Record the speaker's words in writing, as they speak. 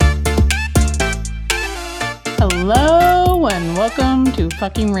Hello and welcome to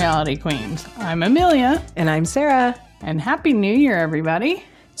Fucking Reality Queens. I'm Amelia. And I'm Sarah. And Happy New Year, everybody.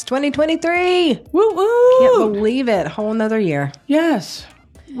 It's 2023. Woo woo! Can't believe it. Whole another year. Yes.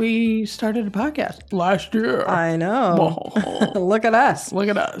 We started a podcast last year. I know. Look at us. Look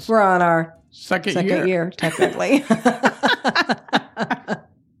at us. We're on our second year, technically.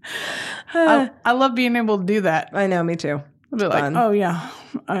 I love being able to do that. I know, me too. I'll be like, oh yeah,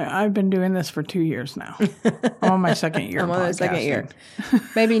 I've been doing this for 2 years now. I'm on my second year. I'm on my second year.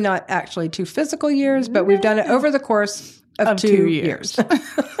 Maybe not actually 2 physical years, but we've done it over the course of 2 years.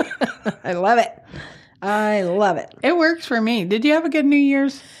 I love it. I love it. It works for me. Did you have a good New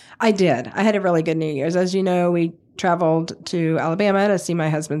Year's? I did. I had a really good New Year's. As you know, we traveled to Alabama to see my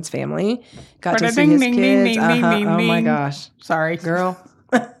husband's family. Got to see his kids. Oh my gosh. Sorry. Girl.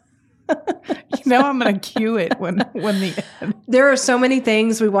 You know I'm going to cue it when the end. There are so many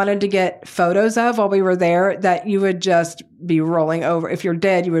things we wanted to get photos of while we were there that you would just be rolling over. If you're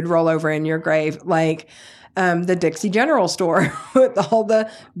dead, you would roll over in your grave. Like the Dixie General store with all the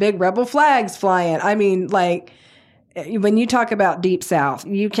big rebel flags flying. I mean, like when you talk about Deep South,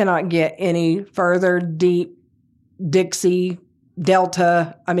 you cannot get any further deep Dixie,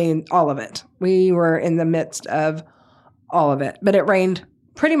 Delta. I mean, all of it. We were in the midst of all of it, but it rained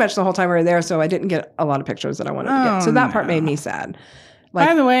pretty much the whole time we were there, so I didn't get a lot of pictures that I wanted to get. So that part made me sad.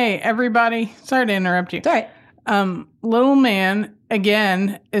 By the way, everybody, sorry to interrupt you. It's all right. Little man,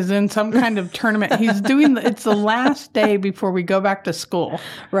 again, is in some kind of tournament. He's doing, it's the last day before we go back to school.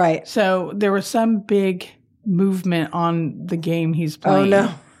 Right. So there was some big movement on the game he's playing. Oh,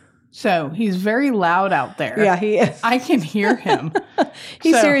 no. So he's very loud out there. Yeah, he is. I can hear him.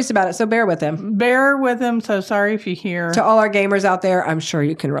 He's serious about it, so bear with him. Bear with him. So sorry if you hear. To all our gamers out there, I'm sure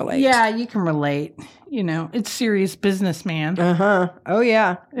you can relate. Yeah, you can relate. You know, it's serious business, man. Oh,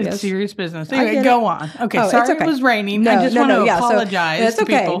 yeah. It's serious business. Anyway, go on. Okay, sorry it's okay. It was raining. I just want to apologize to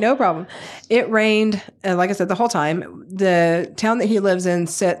people. No problem. It rained, like I said, the whole time. The town that he lives in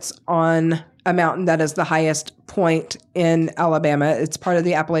sits on a mountain that is the highest point in Alabama. It's part of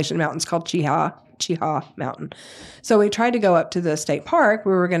the Appalachian Mountains called Cheaha Mountain. So we tried to go up to the state park.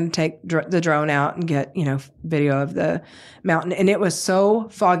 We were going to take the drone out and get, video of the mountain. And it was so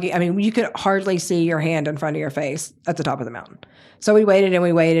foggy. I mean, you could hardly see your hand in front of your face at the top of the mountain. So we waited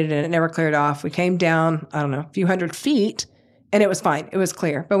and it never cleared off. We came down, I don't know, a few hundred feet, and it was fine. It was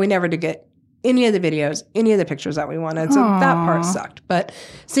clear. But we never did get any of the videos, any of the pictures that we wanted. So that part sucked. But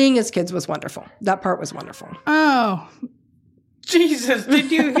seeing his kids was wonderful. That part was wonderful. Oh, Jesus.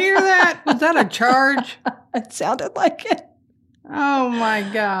 Did you hear that? Was that a charge? It sounded like it. Oh, my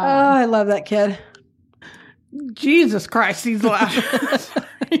God. Oh, I love that kid. Jesus Christ, he's loud.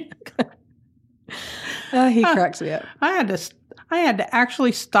 He cracks me up. I had to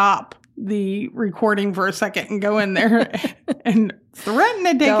actually stop the recording for a second and go in there and threaten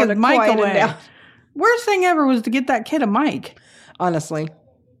to take his mic away. Worst thing ever was to get that kid a mic. Honestly.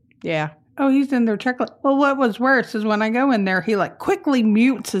 Yeah. Oh, he's in there checking. Well, what was worse is when I go in there, he quickly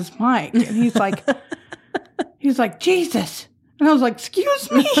mutes his mic and he's like, Jesus. And I was like,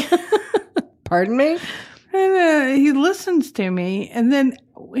 excuse me. Pardon me? And he listens to me and then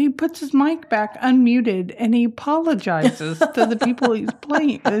he puts his mic back unmuted and he apologizes to the people he's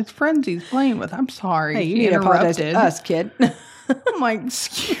playing, his friends he's playing with. I'm sorry. Hey, you need to apologize to us, kid. I'm like,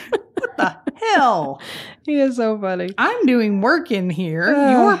 what the hell? He is so funny. I'm doing work in here.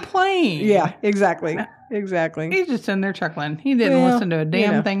 You're playing. Yeah, exactly. Exactly. He's just in there chuckling. He didn't listen to a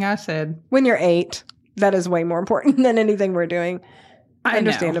damn thing I said. When you're 8, that is way more important than anything we're doing.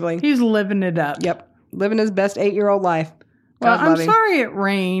 Understandably. He's living it up. Yep. Living his best 8-year-old life. Well, I'm sorry it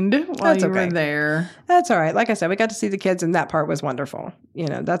rained while you were there. That's all right. Like I said, we got to see the kids, and that part was wonderful.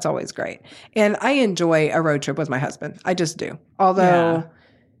 That's always great. And I enjoy a road trip with my husband. I just do. Although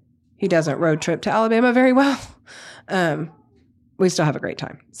he doesn't road trip to Alabama very well, we still have a great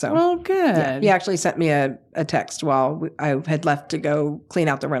time. So, well, good. Yeah. He actually sent me a text while I had left to go clean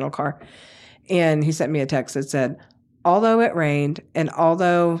out the rental car. And he sent me a text that said, although it rained and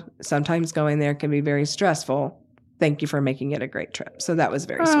although sometimes going there can be very stressful, thank you for making it a great trip. So that was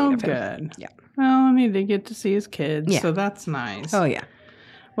very sweet of him. Good. Yeah. Well, I need to get to see his kids, so that's nice. Oh, yeah.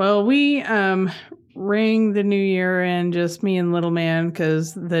 Well, we rang the new year in just me and little man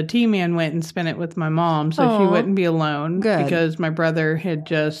because the T-Man went and spent it with my mom so she wouldn't be alone. Good. Because my brother he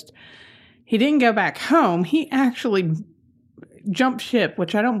didn't go back home. He actually jumped ship,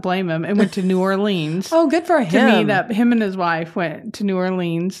 which I don't blame him, and went to New Orleans. Oh, good for him. To meet up. Him and his wife went to New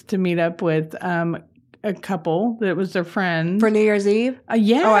Orleans to meet up with a couple that was their friend. For New Year's Eve?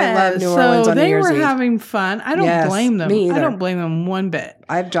 Yeah. Oh, I love New Orleans on New Year's Eve. So they were having fun. I don't blame them. Me either. I don't blame them one bit.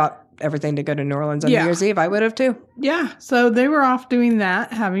 I've dropped everything to go to New Orleans on New Year's Eve. I would have too. Yeah. So they were off doing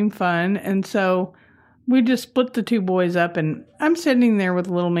that, having fun. And so we just split the two boys up, and I'm sitting there with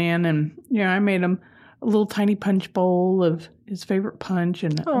the little man, and, I made him a little tiny punch bowl of his favorite punch.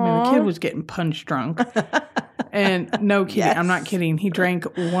 And the kid was getting punch drunk. And no kidding, I'm not kidding. He drank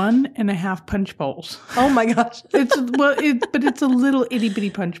 1.5 punch bowls. Oh my gosh! But it's a little itty bitty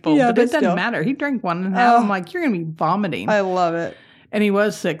punch bowl. Yeah, but it doesn't matter. He drank 1.5. I'm like, you're gonna be vomiting. I love it. And he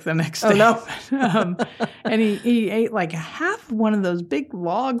was sick the next day. Oh no! And he ate like half one of those big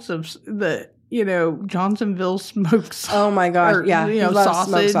logs of the Johnsonville smoked. Oh my gosh! Yeah, he loves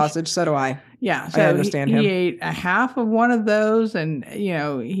sausage. Smoked sausage. So do I. Yeah, so I understand him. He ate a half of one of those, and he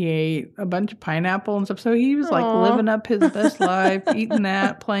ate a bunch of pineapple and stuff. So he was like living up his best life, eating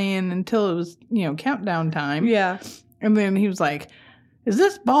that, playing until it was countdown time. Yeah, and then he was like, "Is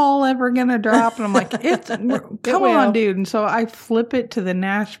this ball ever gonna drop?" And I'm like, "Come on, dude!" And so I flip it to the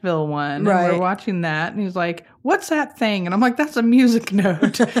Nashville one, right. And we're watching that, and he's like, "What's that thing?" And I'm like, "That's a music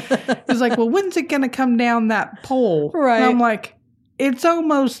note." He's like, "Well, when's it gonna come down that pole?" Right. And I'm like,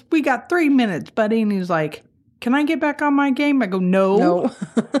 we got 3 minutes, buddy. And he's like, "Can I get back on my game?" I go, No.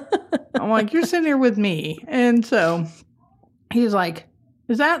 I'm like, "You're sitting here with me." And so he's like,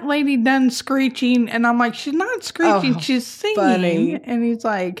 "Is that lady done screeching?" And I'm like, "She's not screeching, she's singing." Funny. And he's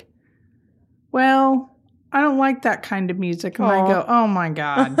like, "Well, I don't like that kind of music." And I go, "Oh my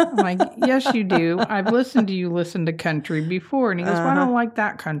God." I'm like, "Yes, you do. I've listened to you listen to country before." And he goes, "Well, I don't like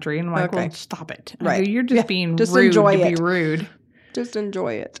that country." And I'm like, "Well, stop it." I go, "You're just being just rude enjoy to it. be rude." Just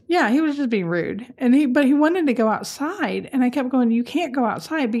enjoy it. Yeah, he was just being rude. But he wanted to go outside, and I kept going, "You can't go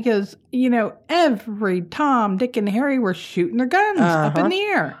outside because, every Tom, Dick, and Harry were shooting their guns up in the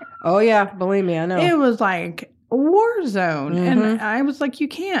air." Oh, yeah. Believe me, I know. It was like a war zone. And I was like, "You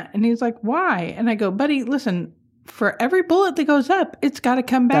can't." And he's like, "Why?" And I go, "Buddy, listen, for every bullet that goes up, it's got to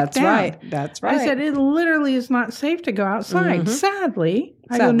come back down." That's right. I said, "It literally is not safe to go outside." Sadly.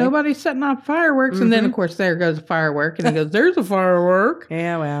 I go, "Nobody's setting off fireworks." And then, of course, there goes a firework. And he goes, "There's a firework."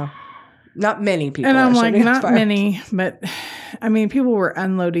 Yeah, well, not many people. And I'm like, not many. But, I mean, people were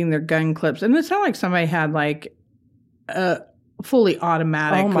unloading their gun clips. And it sounded like somebody had, like, a fully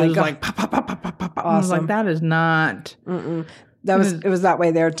automatic. Oh, my God. It was like, pop, pop, pop, pop, pop, pop. Awesome. I was like, that is not. It was that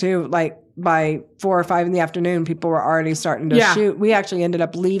way there, too. Like, by 4 or 5 in the afternoon, people were already starting to shoot. We actually ended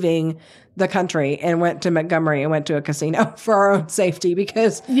up leaving the country and went to Montgomery and went to a casino for our own safety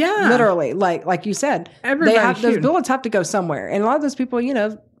because literally, like you said, those bullets have to go somewhere. And a lot of those people,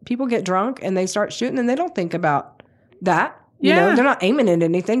 people get drunk and they start shooting and they don't think about that. You know, they're not aiming at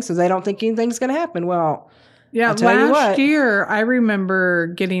anything, so they don't think anything's going to happen. Well, last year, I remember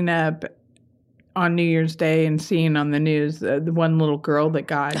getting up on New Year's Day and seeing on the news the one little girl that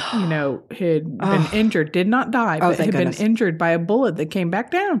got, had been injured, did not die, but had been injured by a bullet that came back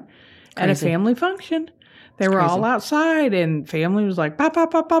down at a family function. They were all outside, and family was like, pop,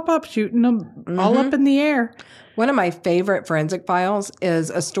 pop, pop, pop, pop, shooting them all up in the air. One of my favorite forensic files is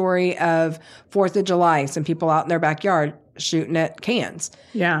a story of 4th of July, some people out in their backyard shooting at cans.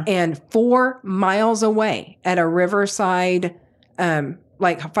 Yeah. And 4 miles away at a riverside,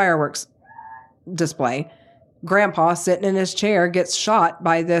 fireworks display, Grandpa sitting in his chair gets shot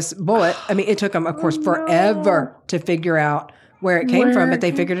by this bullet. I mean, it took him, of course, forever to figure out where it came from, but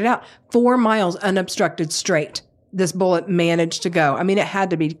they figured it out. 4 miles unobstructed straight. This bullet managed to go. I mean, it had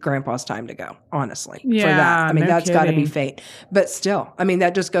to be Grandpa's time to go, honestly, for that. I mean, that's got to be fate. But still, I mean,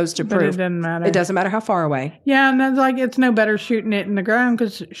 that just goes to prove. It doesn't matter. It doesn't matter how far away. Yeah, and that's like, it's no better shooting it in the ground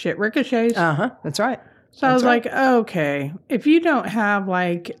because shit ricochets. That's right. So I was like, okay, if you don't have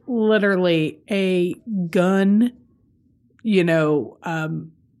like literally a gun,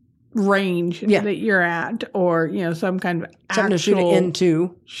 range that you're at, or some kind of something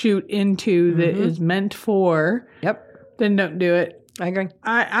to shoot into that is meant for, then don't do it. I agree.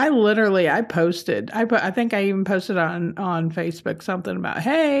 I posted. I think I even posted on Facebook something about,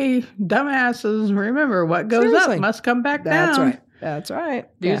 hey, dumbasses, remember what goes up must come back down. That's right.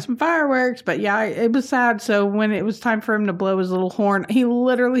 Do some fireworks. But it was sad. So when it was time for him to blow his little horn, he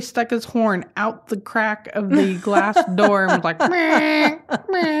literally stuck his horn out the crack of the glass door and was like, meh,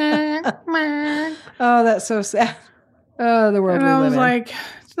 meh, meh. Oh, that's so sad. Oh, the world we live in. And I was like,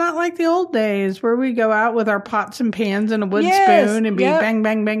 it's not like the old days where we go out with our pots and pans and a wood spoon and be bang,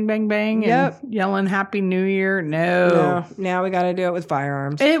 bang, bang, bang, bang and yelling Happy New Year. No. Now we got to do it with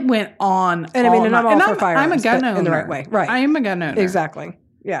firearms. It went on. And and I'm all for firearms. I'm a gun owner. In the right way. Right. I am a gun owner. Exactly.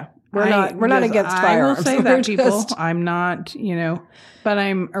 Yeah. We're not against firearms. I will say that, people. I'm not, but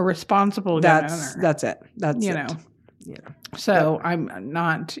I'm a responsible gun owner. That's it. That's it. So I'm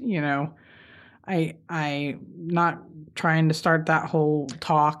not, I not trying to start that whole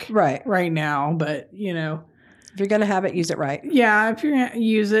talk right now, but if you're going to have it, use it right. Yeah, if you're going to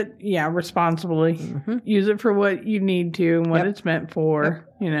use it, responsibly. Mm-hmm. Use it for what you need to and what it's meant for,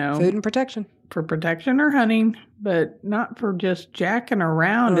 Food and protection. For protection or hunting, but not for just jacking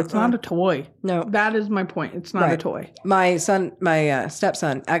around. It's not a toy. No. That is my point. It's not a toy. My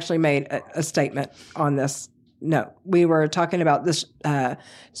stepson actually made a statement on this. No, we were talking about this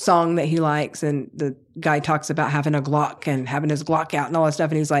song that he likes, and the guy talks about having a Glock and having his Glock out and all that stuff,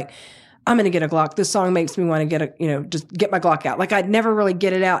 and he's like, I'm going to get a Glock. This song makes me want to get just get my Glock out. Like, I'd never really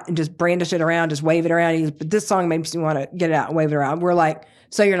get it out and just brandish it around, just wave it around. But this song makes me want to get it out and wave it around. We're like,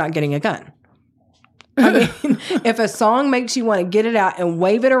 so you're not getting a gun. I mean, if a song makes you want to get it out and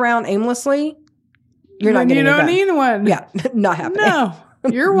wave it around aimlessly, you're not getting a gun. You don't need one. Yeah, not happening. No,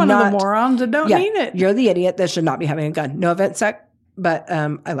 you're one of the morons that don't need it. You're the idiot that should not be having a gun. No offense, Zach, but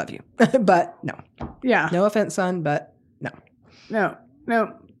I love you. But no. Yeah. No offense, son, but no.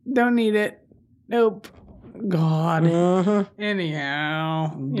 No. Don't need it. Nope. God. Mm-hmm.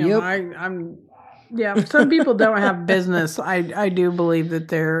 Anyhow. I'm some people don't have business. I do believe that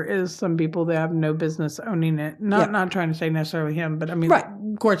there is some people that have no business owning it. Not trying to say necessarily him, but I mean,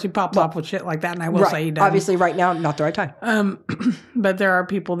 of course he pops off with shit like that, and I will say he does. Obviously right now, not the right time. But there are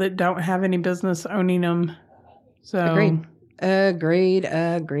people that don't have any business owning them. So Agreed.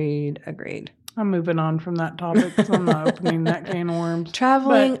 I'm moving on from that topic because I'm not opening that can of worms.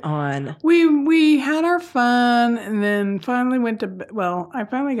 Traveling on. We had our fun and then finally went to bed. Well, I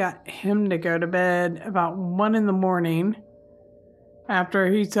finally got him to go to bed about 1 a.m.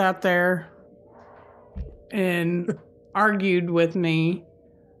 after he sat there and argued with me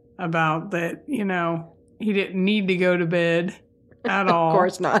about that, he didn't need to go to bed at all. Of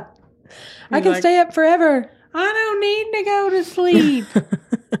course not. I can stay up forever. I don't need to go to sleep.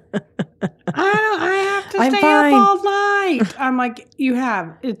 I have to stay fine. up all night. I'm like,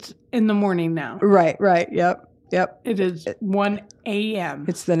 it's in the morning now. Right. Yep. It is 1 a.m.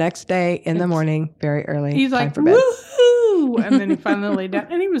 It's the next day in the morning, very early. He's like, woohoo! And then he finally laid down,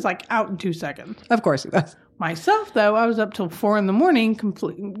 and he was like out in 2 seconds. Of course he was. Myself, though, I was up till 4 a.m.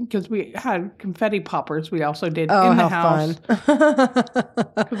 because we had confetti poppers. We also did in the Fun. house.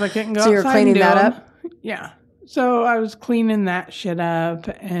 Because I couldn't go outside. So you're cleaning that up? Yeah. So I was cleaning that shit up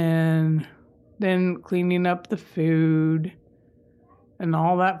and then cleaning up the food and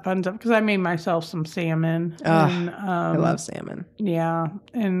all that fun stuff. Because I made myself some salmon. I love salmon. Yeah.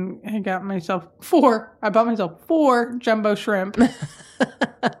 And I got myself I bought myself 4 jumbo shrimp.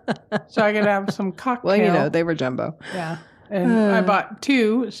 So I could have some cocktail. Well, they were jumbo. Yeah. And I bought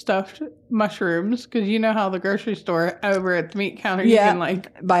 2 stuffed mushrooms because you know how the grocery store over at the meat counter you can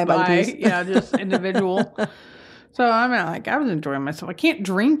buy by the piece. Yeah, just individual. So I was enjoying myself. I can't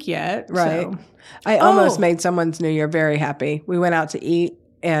drink yet. Right. So. I almost made someone's New Year very happy. We went out to eat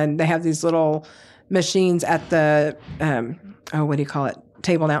and they have these little machines at the, what do you call it?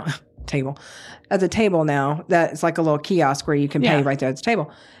 Table now. Table. At the table now, that's like a little kiosk where you can pay right there at the table.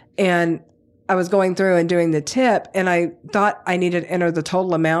 And I was going through and doing the tip, and I thought I needed to enter the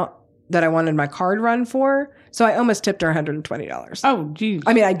total amount that I wanted my card run for. So I almost tipped her $120. Oh, geez.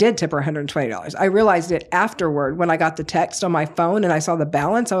 I mean, I did tip her $120. I realized it afterward when I got the text on my phone and I saw the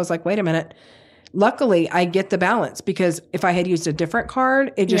balance. I was like, wait a minute. Luckily, I get the balance because if I had used a different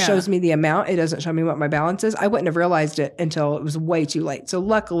card, it just shows me the amount. It doesn't show me what my balance is. I wouldn't have realized it until it was way too late. So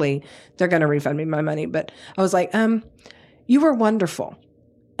luckily, they're going to refund me my money. But I was like, you were wonderful.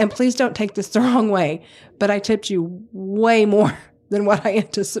 And please don't take this the wrong way, but I tipped you way more than what I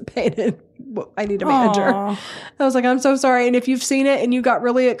anticipated. I need a manager. Aww. I was like, I'm so sorry. And if you've seen it and you got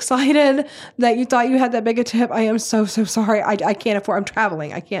really excited that you thought you had that big a tip, I am so sorry. I can't afford, I'm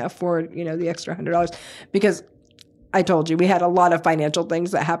traveling. I can't afford, the extra $100 because I told you we had a lot of financial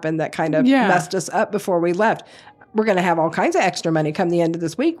things that happened that kind of messed us up before we left. We're going to have all kinds of extra money come the end of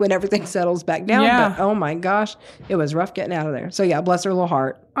this week when everything settles back down. Yeah. But oh my gosh, it was rough getting out of there. So yeah, bless her little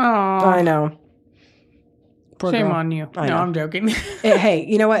heart. Oh, I know. Poor Shame girl. on you. I No, know. I'm joking. Hey,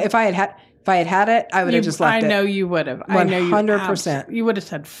 you know what? If I had had it, I would have just left it. I know you would have. 100%. You would have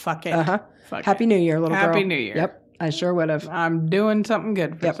said, fuck it. Uh-huh. Fuck Happy it. New Year, little girl. Happy New Year. Yep, I sure would have. I'm doing something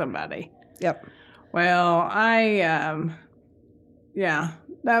good for somebody. Yep. Well,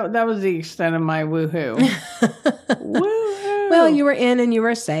 that was the extent of my woohoo. Woohoo. Well, you were in and you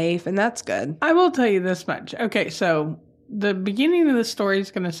were safe, and that's good. I will tell you this much. Okay, so the beginning of the story is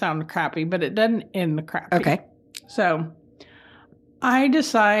going to sound crappy, but it doesn't end crappy. Okay. So I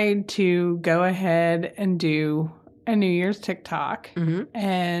decide to go ahead and do a New Year's TikTok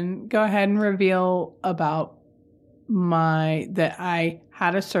and go ahead and reveal about that I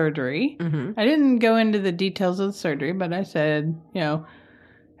had a surgery. I didn't go into the details of the surgery, but I said,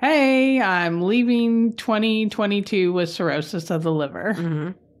 hey, I'm leaving 2022 with cirrhosis of the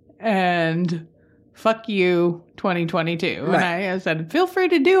liver. And fuck you, 2022. Right. And I said, feel free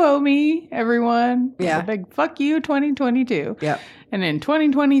to duo me, everyone. Yeah. A big fuck you, 2022. Yeah. And in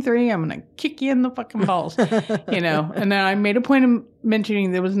 2023, I'm going to kick you in the fucking balls. And then I made a point of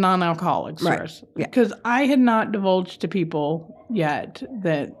mentioning there was non-alcoholic cirrhosis. Yeah. Because I had not divulged to people yet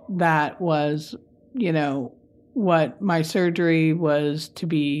that was, what my surgery was to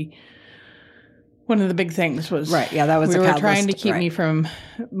be. One of the big things was right. Yeah, that was we were trying to keep me from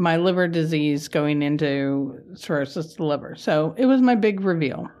my liver disease going into cirrhosis of the liver. So it was my big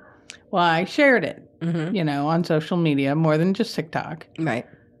reveal. Well, I shared it, on social media more than just TikTok. Right.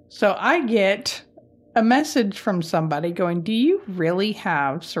 So I get a message from somebody going, "Do you really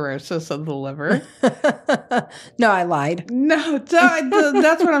have cirrhosis of the liver?" No, I lied. No,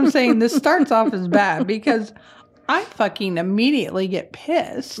 that's what I'm saying. This starts off as bad because I fucking immediately get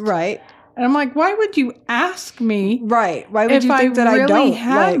pissed. Right. And I'm like, why would you ask me? Right. Why would you think that I don't really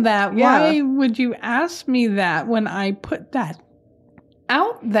have that? Yeah. Why would you ask me that when I put that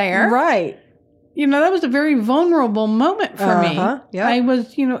out there? Right. That was a very vulnerable moment for me. Yeah. I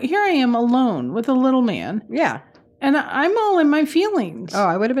was, here I am alone with a little man. Yeah. And I'm all in my feelings. Oh,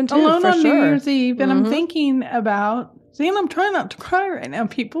 I would have been too, alone for on sure. New Year's Eve. And I'm thinking about, and I'm trying not to cry right now,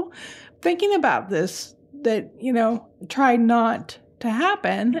 people. Thinking about this, that, tried not to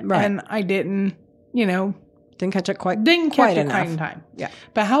happen, right. And I didn't catch it quite enough. In time. Yeah.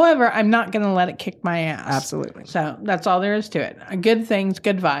 But however, I'm not going to let it kick my ass. Absolutely. So that's all there is to it. Good things,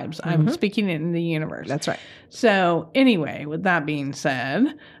 good vibes. I'm speaking it in the universe. That's right. So anyway, with that being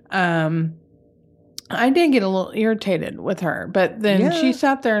said, I did get a little irritated with her, but then she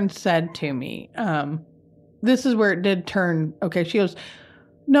sat there and said to me, this is where it did turn. Okay. She goes,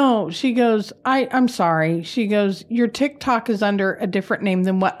 no, she goes, I'm sorry. She goes, your TikTok is under a different name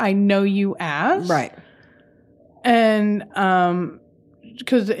than what I know you as. Right. And,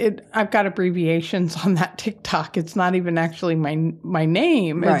 because I've got abbreviations on that TikTok. It's not even actually my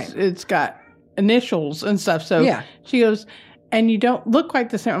name. Right. It's got initials and stuff. So she goes, and you don't look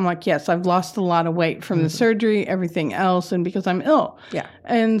quite the same. I'm like, yes, I've lost a lot of weight from the surgery, everything else, and because I'm ill. Yeah.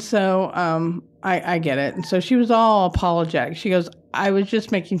 And so, I get it. And so she was all apologetic. She goes, I was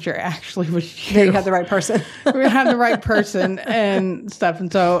just making sure it actually was you. You had the right person. We had the right person and stuff.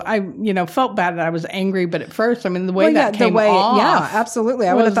 And so I, felt bad that I was angry. But at first, the way that came off. Yeah, absolutely.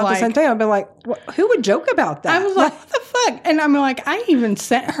 I would have thought the same thing. I'd been like, who would joke about that? I was like, what the fuck? And I'm like, I even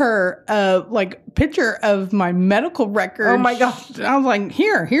sent her a picture of my medical record. Oh my gosh. I was like,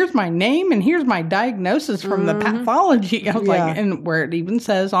 here's my name and here's my diagnosis from the pathology. I was like, and where it even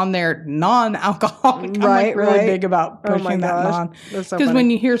says on there, non-alcoholic. I'm really big about pushing that non. Because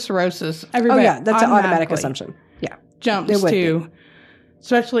when you hear cirrhosis, everybody that's an automatic assumption. Yeah. Jumps to,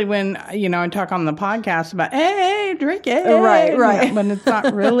 especially when, I talk on the podcast about, hey, drink it. Right. When it's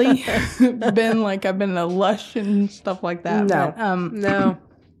not really been like I've been a lush and stuff like that. No. But, no.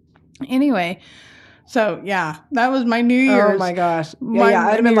 Anyway, so that was my New Year's. Oh my gosh. I'd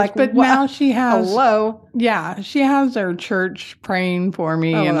have been like, but now she has. Hello. Yeah, she has her church praying for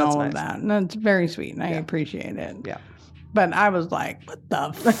me and all of that. And that's very sweet and I appreciate it. Yeah. But I was like, what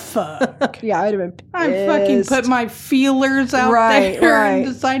the fuck? I'd have been pissed. I fucking put my feelers out there and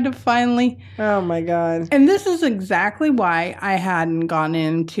decided to finally. Oh my God. And this is exactly why I hadn't gone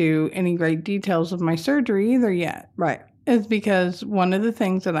into any great details of my surgery either yet. Right. It's because one of the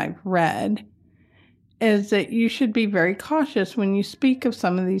things that I've read is that you should be very cautious when you speak of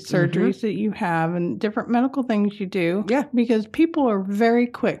some of these surgeries that you have and different medical things you do. Yeah. Because people are very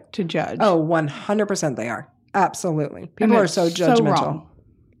quick to judge. Oh, 100% they are. Absolutely. People are so judgmental.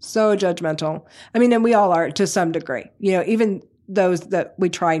 So judgmental. And we all are to some degree. Even those that we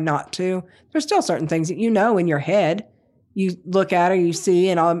try not to, there's still certain things that in your head. You look at or you see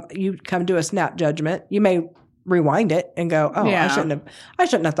and you come to a snap judgment. You may rewind it and go, oh, I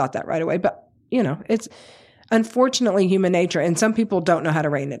shouldn't have thought that right away. But, it's unfortunately human nature. And some people don't know how to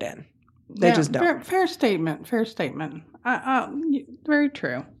rein it in. They just don't. Fair statement. Very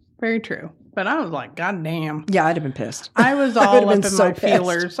true. Very true. But I was like, God damn. Yeah, I'd have been pissed. I was all up in my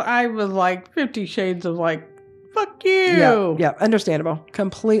feelers. I was like 50 shades of like, fuck you. Yeah, understandable.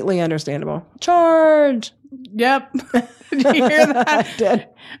 Completely understandable. Charge. Yep. Did you hear that? I did.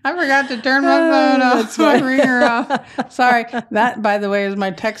 I forgot to turn my phone off. My ringer off. Sorry. That, by the way, is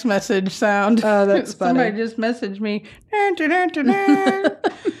my text message sound. Oh, that's funny. Somebody just messaged me.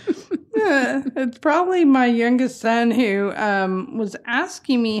 It's probably my youngest son who was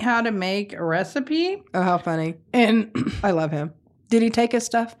asking me how to make a recipe. Oh, how funny. And I love him. Did he take his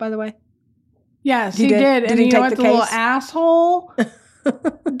stuff, by the way? Yes, he did. Did and he you know take what, the the little case? asshole?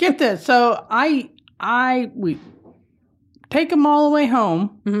 Get this. So we take him all the way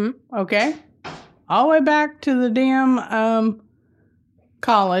home. Mm-hmm. Okay. All the way back to the damn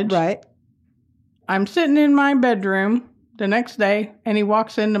college. Right. I'm sitting in my bedroom the next day, and he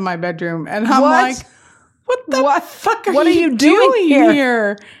walks into my bedroom, and I'm like, what the fuck are you doing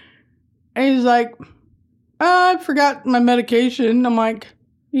here? And he's like, I forgot my medication. I'm like,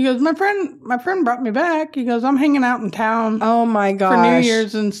 he goes, my friend brought me back. He goes, I'm hanging out in town. Oh my gosh. For New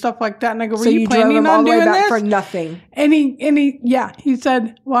Year's and stuff like that. And I go, were so you planning on doing this? For nothing. And he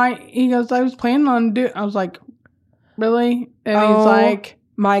said, why? He goes, I was planning on doing. I was like, really? And he's like,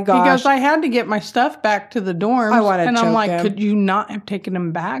 my gosh. He goes, I had to get my stuff back to the dorms. I want to And choke I'm like, him. could you not have taken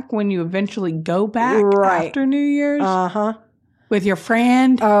him back when you eventually go back after New Year's? Uh-huh. With your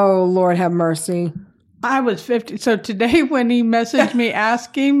friend? Oh, Lord have mercy. I was 50. So today when he messaged me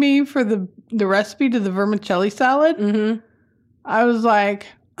asking me for the recipe to the vermicelli salad, mm-hmm. I was like,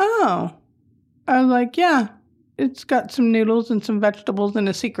 oh. I was like, yeah, it's got some noodles and some vegetables and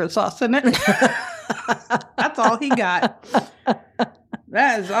a secret sauce in it. That's all he got.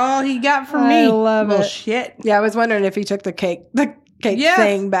 That is all he got from me. I love Little it. Shit. Yeah, I was wondering if he took the cake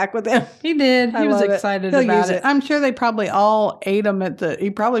thing back with him. He did. He was excited about it. it. I'm sure they probably all ate them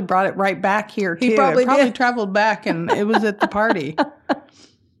he probably brought it right back here too. He probably did. Traveled back and it was at the party.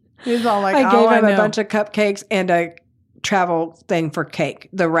 He was all like, I gave him a bunch of cupcakes and a travel thing for cake.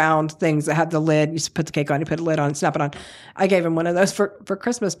 The round things that have the lid. You put the cake on, you put a lid on, snap it on. I gave him one of those for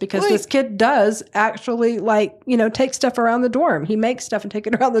Christmas because this kid does actually take stuff around the dorm. He makes stuff and take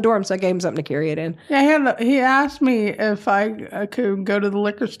it around the dorm. So I gave him something to carry it in. Yeah, he asked me if I could go to the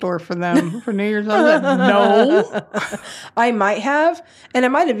liquor store for them for New Year's. I was like, no. I might have, and I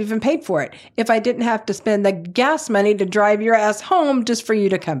might have even paid for it if I didn't have to spend the gas money to drive your ass home just for you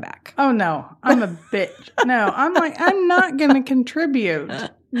to come back. Oh, no. I'm a bitch. No, I'm like, I'm not going to contribute.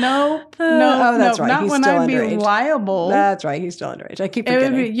 No. Oh, that's right. Not He's when still I'd be underage. liable. That's right. He's still underage. I keep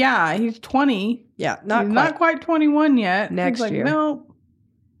forgetting. He's 20. Yeah, not quite 21 yet. Next He's like, year.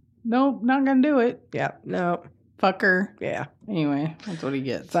 Nope, not going to do it. Yeah, no. Fucker. Yeah. Anyway, that's what he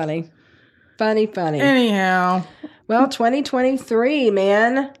gets. Funny. Anyhow. Well, 2023,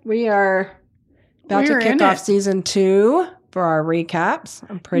 man. We are about to kick off season 2 for our recaps.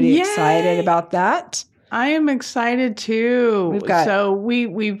 I'm pretty excited about that. I am excited too.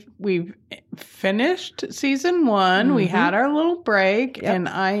 We've finished season 1. Mm-hmm. We had our little break, and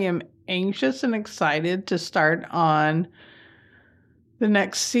I am anxious and excited to start on the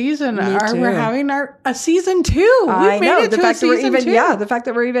next season. We're having a season 2. I know the fact that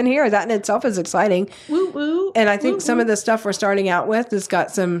we're even here, that in itself is exciting. Woo woo. And I think some of the stuff we're starting out with has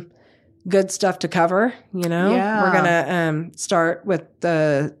got some good stuff to cover. We're gonna start with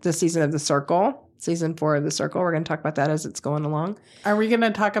the season of The Circle. Season 4 of The Circle. We're going to talk about that as it's going along. Are we going to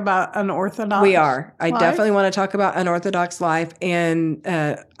talk about Unorthodox? We are. I definitely want to talk about Unorthodox Life. And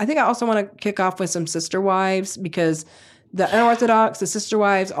I think I also want to kick off with some Sister Wives because the Unorthodox, the Sister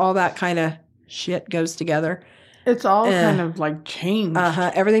Wives, all that kind of shit goes together. It's all kind of like changed.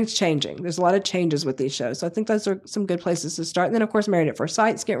 Everything's changing. There's a lot of changes with these shows. So I think those are some good places to start. And then, of course, Married at First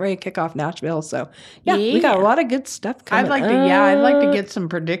Sight's getting ready to kick off Nashville. So, we got a lot of good stuff coming I'd like to get some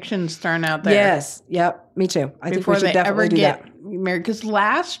predictions thrown out there. Yes. Yep. Me too. I think we should definitely do that. Married. Because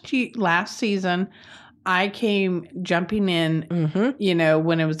last season, I came jumping in,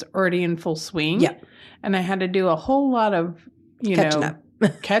 when it was already in full swing. Yeah. And I had to do a whole lot of,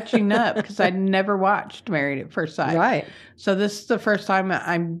 catching up because I'd never watched Married at First Sight. Right. So this is the first time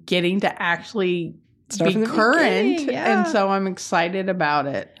I'm getting to actually start be current. And so I'm excited about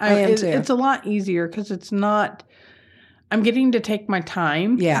it. I am too. It's a lot easier because it's not, I'm getting to take my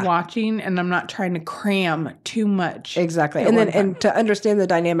time watching and I'm not trying to cram too much. Exactly. And to understand the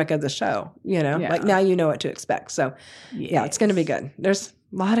dynamic of the show, like now you know what to expect. So it's going to be good. There's a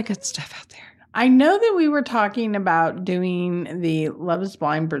lot of good stuff out there. I know that we were talking about doing the Love is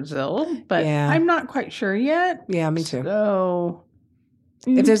Blind Brazil, but I'm not quite sure yet. Yeah, me too. So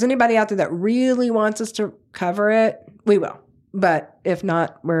if there's anybody out there that really wants us to cover it, we will. But if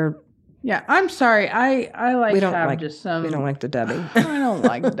not, yeah, I'm sorry. I like we don't to have like, just some. We don't like the dubbing. I don't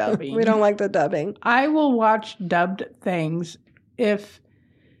like dubbing. We don't like the dubbing. I will watch dubbed things if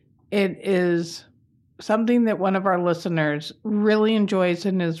it is something that one of our listeners really enjoys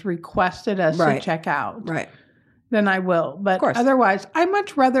and has requested us to check out. Right. Then I will. But otherwise, I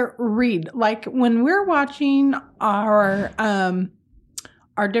much rather read. Like when we're watching our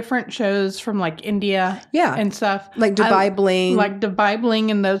are different shows from like India and stuff. Like Dubai Bling. Like Dubai Bling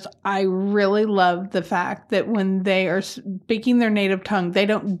and those. I really love the fact that when they are speaking their native tongue, they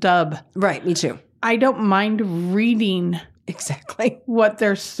don't dub. Right, me too. I don't mind reading exactly what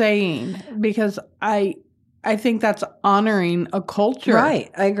they're saying because I think that's honoring a culture.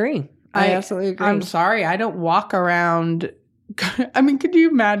 Right, I agree. I absolutely agree. I'm sorry, I don't walk around. I mean, could you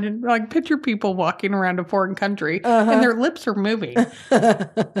imagine? Like, picture people walking around a foreign country and their lips are moving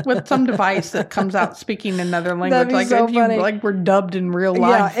with some device that comes out speaking another language. That'd be like, so if funny. you like, we're dubbed in real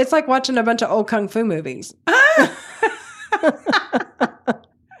life. Yeah, it's like watching a bunch of old kung fu movies.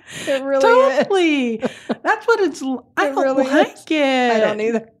 It really totally. That's what it's. I don't really like it. I don't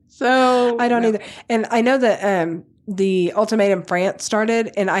either. So I don't either. And I know that the Ultimatum France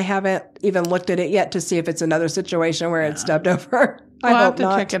started, and I haven't even looked at it yet to see if it's another situation where it's dubbed over. I'll have to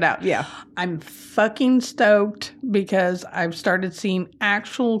not. check it out. Yeah. I'm fucking stoked because I've started seeing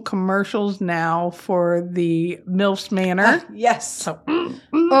actual commercials now for the MILF's Manor. Yes. So,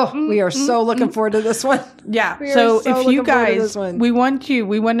 we are so looking forward to this one. Yeah. We are So so if you looking forward to guys, this one. we want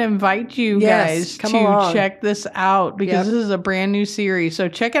to invite you guys come to along. check this out because Yep. this is a brand new series. So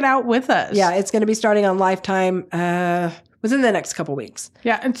check it out with us. Yeah, it's going to be starting on Lifetime within the next couple weeks.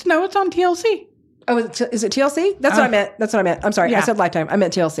 Yeah. It's on TLC. Oh, is it TLC? That's what I meant. That's what I meant. I'm sorry. Yeah. I said Lifetime. I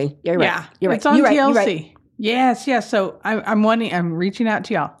meant TLC. Yeah, you're right. Yeah. You're right. It's on you're TLC. Right. You're right. Yes, yes. So I'm reaching out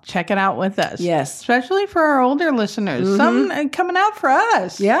to y'all. Check it out with us. Yes. Especially for our older listeners. Something coming out for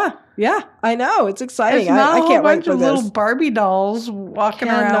us. Yeah. Yeah. I know. It's exciting. It's not I a whole can't wait bunch for of this. little Barbie dolls walking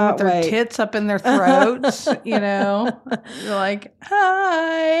around Cannot with their wait. tits up in their throats. You know, you're like,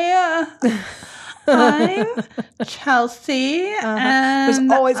 hi. I'm Chelsea, and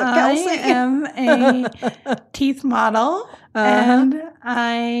There's always a Kelsey. I am a teeth model, and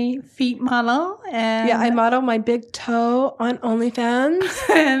I feet model, and Yeah, I model my big toe on OnlyFans.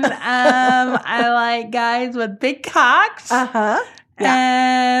 and I like guys with big cocks, Yeah.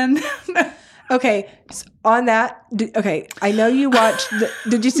 and Okay. So on that, I know you watched.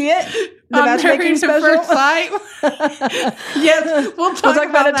 Did you see it? The on matchmaking Married at special. First Sight. Yes, we'll talk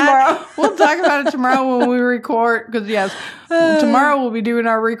about it that. tomorrow. We'll talk about it tomorrow when we record. Because yes, tomorrow we'll be doing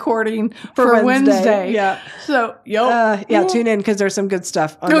our recording for Wednesday. Yeah. So Tune in because there's some good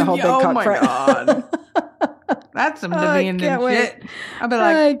stuff on the whole big cock my front. God. That's some demanding can't wait. shit. I'll be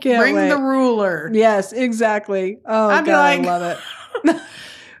like, bring the ruler. Yes, exactly. Oh, I'd be God, like, I love it.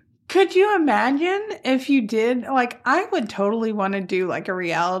 Could you imagine if you did, like, I would totally want to do like a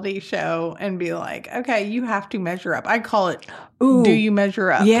reality show and be like, okay, you have to measure up. I call it, do you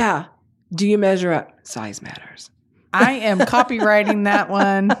measure up? Yeah. Do you measure up? Size matters. I am copywriting that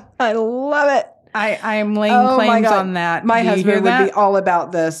one. I love it. I am laying claims on that. My Do you husband hear would that? be all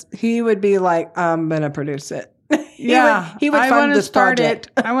about this. He would be like, I'm going to produce it. He would I fund wanna this start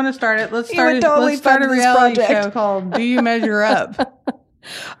project. it. I want to start it. Let's He start would it. totally Let's start a fund this reality project. show called "Do You Measure Up?"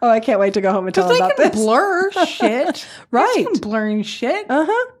 Oh, I can't wait to go home and tell Because him they about can this. blur shit, Right. There's some blurring shit.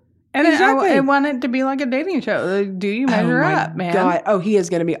 Uh-huh. And Exactly. I want it to be like a dating show. Like, do you measure up, man? God. Oh, he is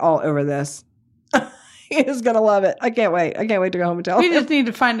going to be all over this. He is going to love it. I can't wait. I can't wait to go home and tell We him. just need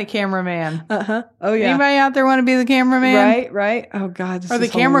to find a cameraman. Uh-huh. Oh, yeah. Anybody out there want to be the cameraman? Right. Oh, God. This Or the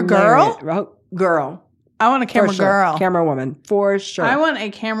is camera hilarious. Girl. I want a camera For sure. girl. Camera woman. For sure. I want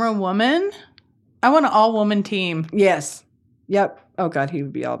a camera woman. I want an all-woman team. Yes. Yep. Oh, God. He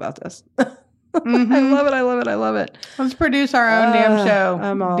would be all about this. Mhm. I love it. I love it. I love it. Let's produce our own damn show.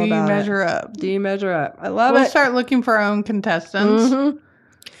 I'm all Do you about measure up? Do you measure up? I love We'll it. start looking for our own contestants. Mhm.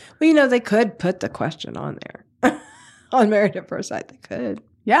 Well, they could put the question on there. On Married at First Sight, they could.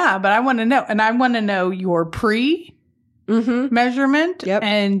 Yeah, but I want to know. And I want to know your pre-measurement Yep.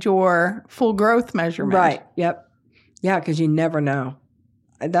 and your full growth measurement. Right. Yep. Yeah, because you never know.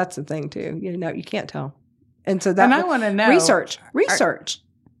 That's the thing, too. You can't tell. And so that. And I want to know. Research.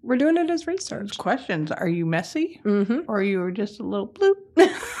 We're doing it as research. Questions. Are you messy? Mm-hmm. Or are you just a little bloop?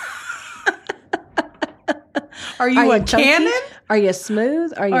 Are you a chunky? cannon? Are you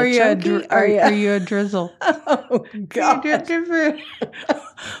smooth? Are you Are you, chunky? are you a drizzle? Oh, God.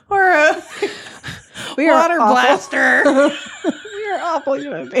 Or a We are water awful. blaster? We are awful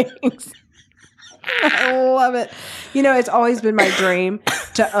human beings. I love it. It's always been my dream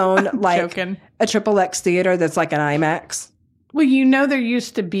to own like Joking. a XXX theater that's like an IMAX. Well, there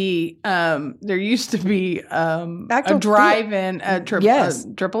used to be a Actual drive-in, Yes.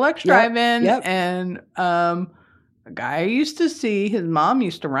 triple X drive-in, Yep. and A guy I used to see, his mom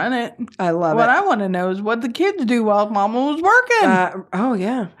used to run it. I love What it. I want to know is what the kids do while Mama was working. Oh,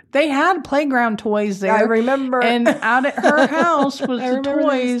 yeah. They had playground toys there. I remember. And out at her house was the remember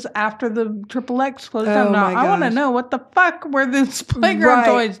toys after the XXX closed down. Oh, Now, my I want to gosh. know what the fuck were these playground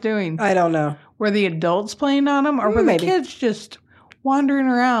toys doing? I don't know. Were the adults playing on them, or were Maybe. the kids just wandering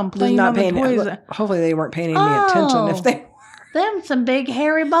around playing Not on the paying. toys? Hopefully, they weren't paying any attention. If they them some big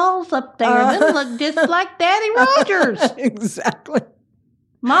hairy balls up there. Them look just like Daddy Rogers. exactly.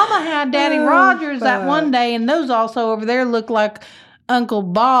 Mama had Daddy Rogers that one day, and those also over there look like Uncle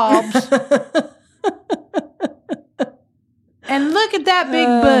Bob's. And look at that big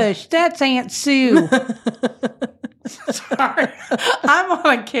bush. That's Aunt Sue. Sorry, I'm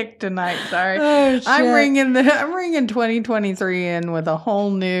on a kick tonight. Sorry, I'm ringing 2023 in with a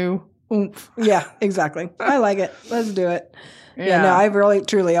whole new oomph. Yeah, exactly. I like it. Let's do it. Yeah. No, I've really,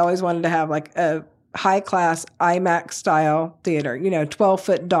 truly always wanted to have like a high class IMAX style theater.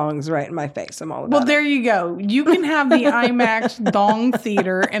 12-foot dongs right in my face. I'm all about Well, it. there you go. You can have the IMAX dong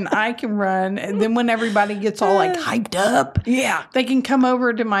theater, and I can run. And then when everybody gets all like hyped up, Yeah. they can come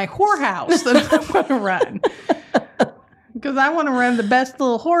over to my whorehouse that I want to run. Because I want to run the best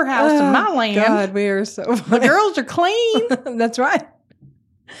little whorehouse in my land. God, we are so The funny. girls are clean. That's right.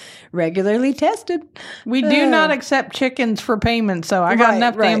 Regularly tested. We do not accept chickens for payment, so I got Right,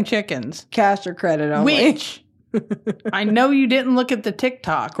 enough damn right. chickens. Cash or credit only. Which I know you didn't look at the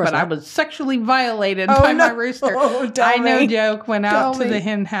TikTok, but I was sexually violated by my rooster. Oh, tell I know me. joke went out Tell to me. the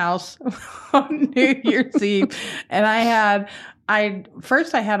hen house on New Year's Eve, and I had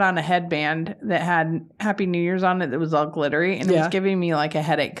on a headband that had Happy New Year's on it that was all glittery, and it was giving me like a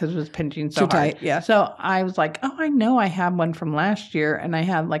headache because it was pinching so hard. tight, yeah. So I was like, oh, I know I had one from last year, and I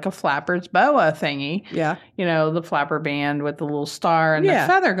had like a flapper's boa thingy. Yeah. The flapper band with the little star and the Yeah.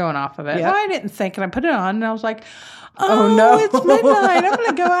 feather going off of it. Yep. Well, I didn't think, and I put it on, and I was like, Oh, no. it's midnight. I'm going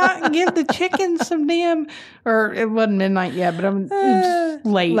to go out and give the chickens some damn, or it wasn't midnight yet, but it was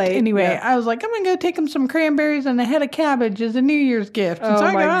late. Anyway, yeah. I was like, I'm going to go take them some cranberries and a head of cabbage as a New Year's gift. And Oh, so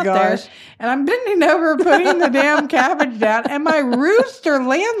I my go out gosh. there, and I'm bending over, putting the damn cabbage down, and my rooster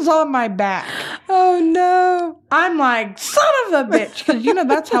lands on my back. Oh, no. I'm like, son of a bitch, because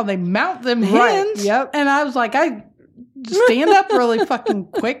that's how they mount them hens. Right, yep. And I was like, I stand up really fucking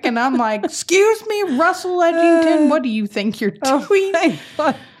quick, and I'm like, excuse me, Russell Edgington, what do you think you're doing?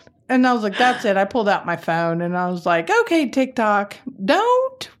 And I was like, that's it. I pulled out my phone, and I was like, okay, TikTok,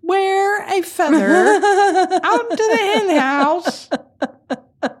 don't wear a feather out to the hen house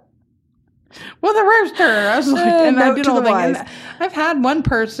with a rooster. I was like, and I did all the thing. And I've had one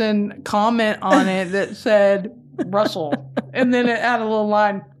person comment on it that said, Russell, and then it had a little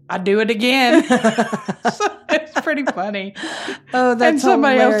line, I do it again. So it's pretty funny. Oh, that's And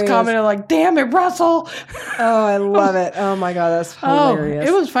somebody hilarious. else commented like, damn it, Russell. Oh, I love it. Oh, my God. That's hilarious.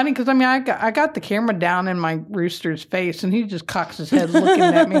 It was funny because, I got the camera down in my rooster's face, and he just cocks his head looking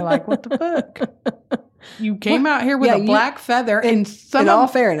at me like, what the fuck? You came out here with a black feather. In all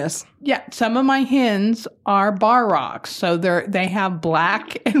fairness. Yeah, some of my hens are bar rocks, so they have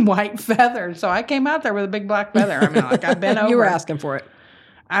black and white feathers. So I came out there with a big black feather. I've been over. You were asking for it.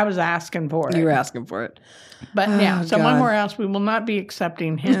 I was asking for it. You were asking for it. But yeah, so God. one more else, we will not be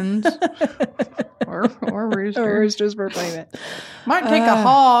accepting hens or roosters. Or roosters for payment. Might take a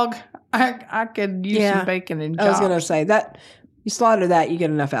hog. I could use Yeah. some bacon and I was chops. going to say that you slaughter that, you get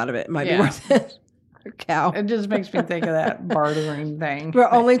enough out of it. It might be worth it. A cow. It just makes me think of that bartering thing. We'll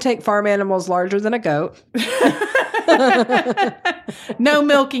only take farm animals larger than a goat. No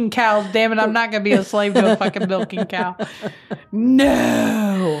milking cows, damn it. I'm not going to be a slave to a fucking milking cow.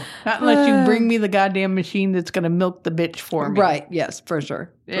 No. Not unless you bring me the goddamn machine that's going to milk the bitch for me. Right. Yes, for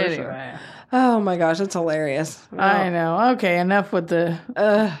sure. For Anyway. sure. Oh my gosh, that's hilarious. I know. Okay, enough with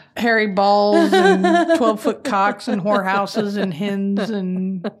the hairy balls and 12-foot cocks and whorehouses and hens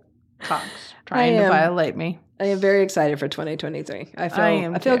and cocks trying to violate me. I am very excited for 2023.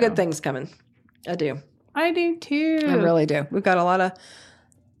 I feel good things coming. I do. I do too. I really do. We've got a lot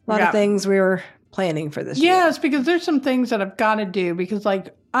of things we were planning for this year. Yes, because there's some things that I've got to do because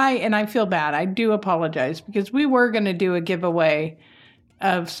I feel bad. I do apologize because we were going to do a giveaway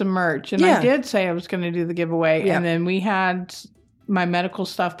of some merch. And I did say I was going to do the giveaway. And then we had my medical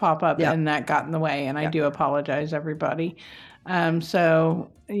stuff pop up and that got in the way. And I do apologize, everybody. So,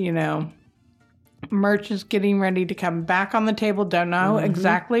 merch is getting ready to come back on the table. Don't know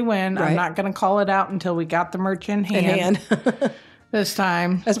exactly when. Right. I'm not going to call it out until we got the merch in hand. This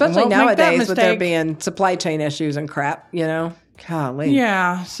time. Especially nowadays with there being supply chain issues and crap, Golly.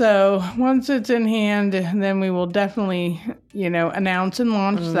 Yeah. So once it's in hand, then we will definitely, announce and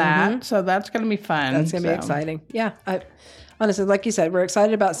launch that. So that's going to be fun. That's going to be exciting. Yeah. Honestly, like you said, we're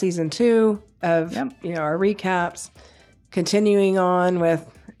excited about season 2 of, our recaps, continuing on with,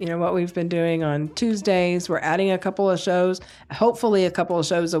 what we've been doing on Tuesdays. We're adding a couple of shows, hopefully a couple of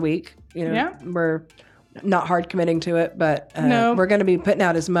shows a week. We're not hard committing to it, but we're going to be putting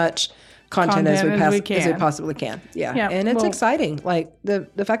out as much content as we possibly can. Yeah. And it's exciting. Like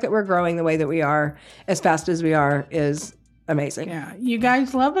the fact that we're growing the way that we are as fast as we are is amazing. Yeah. You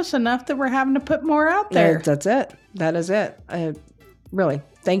guys love us enough that we're having to put more out there. That's it. That is it. Really,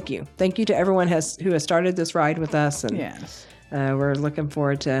 thank you. Thank you to everyone who has started this ride with us. And yes. We're looking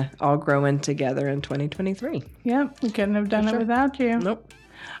forward to all growing together in 2023. Yep. We couldn't have done it without you. Nope.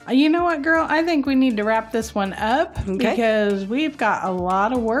 You know what, girl? I think we need to wrap this one up because we've got a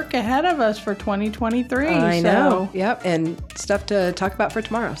lot of work ahead of us for 2023. I know. Yep. And stuff to talk about for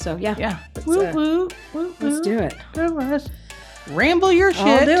tomorrow. So, yeah. Yeah. Let's do it. Ramble your shit.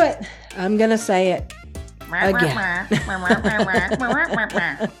 I'll do it. I'm going to say it again.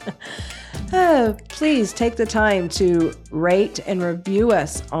 Please take the time to rate and review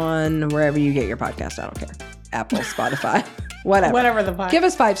us on wherever you get your podcast. I don't care. Apple, Spotify. Whatever the vibe. Give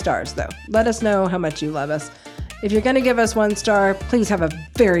us 5 stars, though. Let us know how much you love us. If you're going to give us 1 star, please have a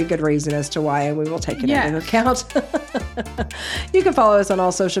very good reason as to why, and we will take it into account. You can follow us on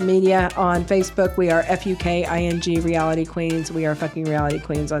all social media. On Facebook, we are FUKING Reality Queens. We are fucking Reality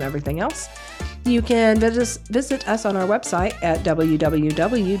Queens on everything else. You can visit us on our website at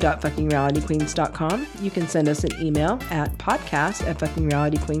www.fuckingrealityqueens.com. You can send us an email at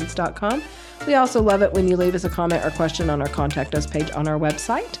podcast@fuckingrealityqueens.com. We also love it when you leave us a comment or question on our Contact Us page on our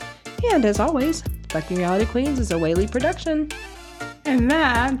website. And as always, Fucking Reality Queens is a Whaley production. And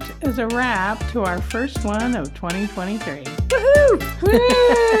that is a wrap to our first one of 2023. Woohoo!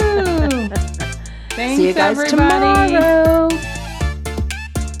 Woo! Thanks, See you guys everybody. Tomorrow.